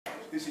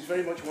This is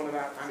very much one of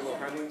our animal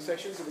handling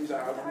sessions, and these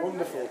are our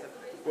wonderful,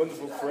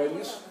 wonderful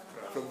friends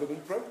from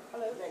Edinburgh.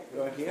 Hello.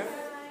 Right here.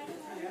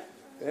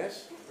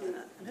 Yes. And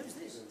who's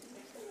this?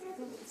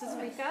 This is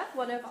Rika,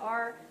 one of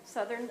our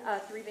southern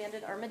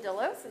three-banded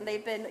armadillos, and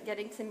they've been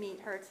getting to meet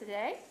her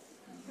today.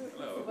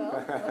 Hello.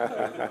 Well,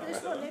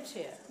 this one lives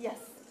here. Yes.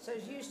 So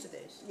he's used to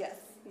this. Yes.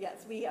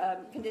 Yes. We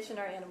condition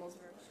our animals.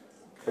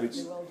 But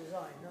it's well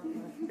designed,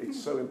 aren't they? It's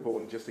so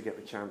important just to get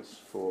the chance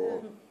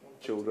for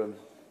children,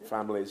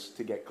 families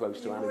to get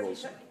close to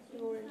animals.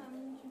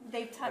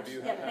 They've touched.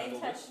 Yeah, they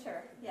touched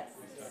her. Yes.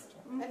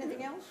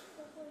 Anything else?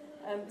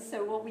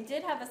 So, well, we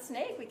did have a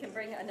snake. We can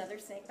bring another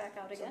snake back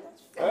out again.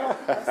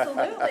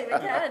 Absolutely, we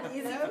can.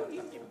 Easy. No,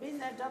 you've been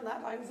there, done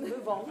that. I can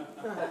move on.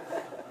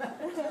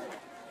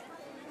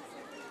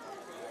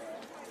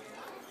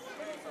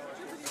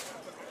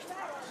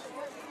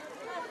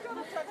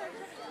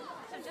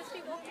 So just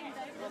be walking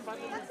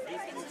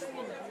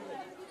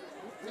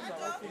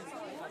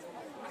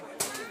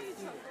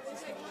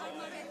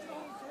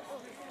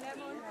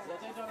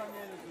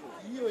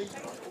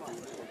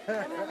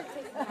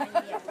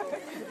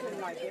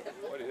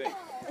What do you think?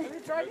 Have you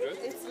tried it?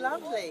 It's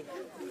lovely.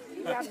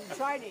 You haven't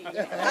tried it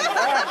yet.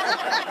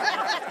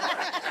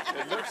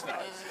 It looks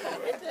nice.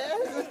 It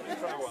is.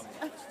 Try one.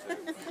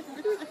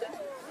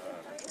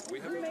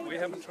 We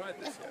haven't tried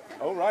this yet.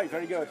 All right,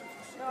 very good.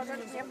 No, I don't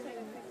think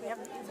we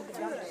haven't even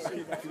done it.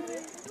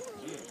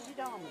 Is it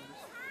almonds?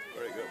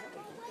 Very good.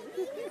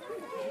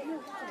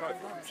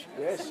 Trifle.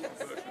 Yes.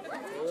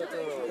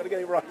 Got to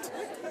get it right.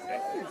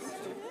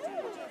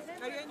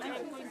 Are you enjoying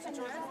it?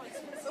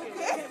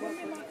 Okay.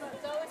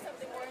 There's always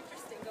something more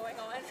interesting going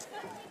on.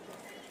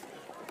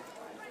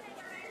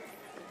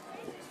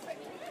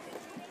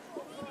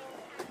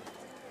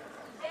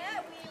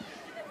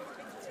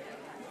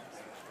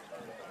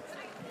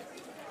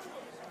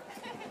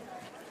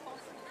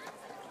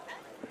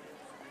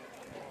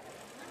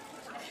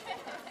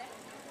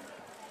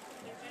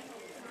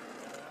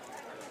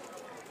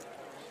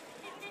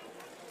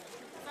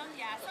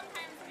 Yeah,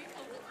 sometimes we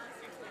hold it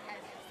closer to the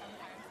head,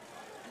 sometimes.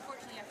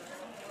 Unfortunately, you have to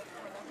do some work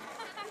for them. There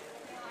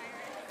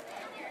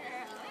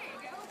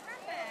you go,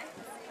 perfect.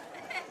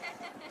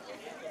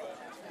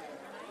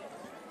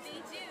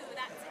 They do,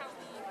 that's how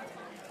we tone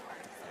the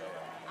part. So,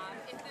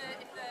 if the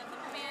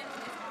command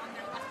is on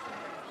their left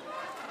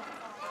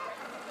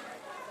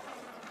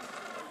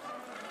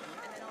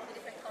and then all the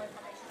different color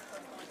combinations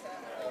correspond to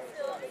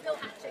still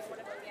hatching, one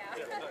of them, yeah.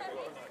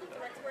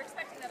 We're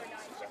expecting another 9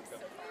 chicks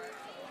so far.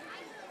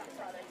 That's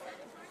rather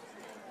exciting.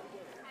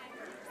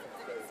 It's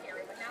a bit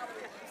scary, but now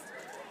we're used to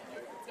it.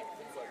 It's getting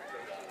easier.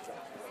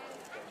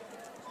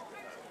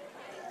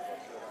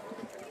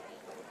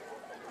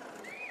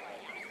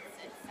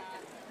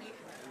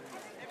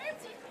 They're very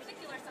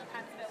particular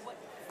sometimes about what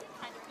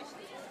kind of fish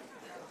they eat,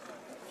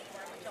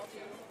 which I'll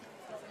do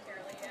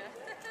momentarily, yeah.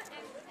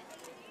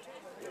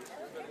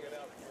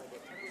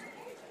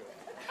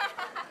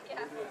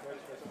 Yeah.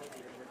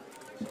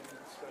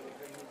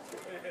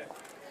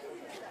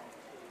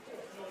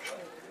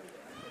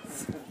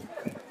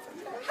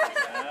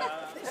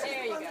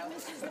 There you go.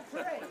 This is the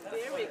parade.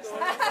 There we go.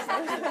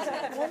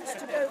 Wants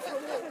to go for a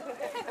walk.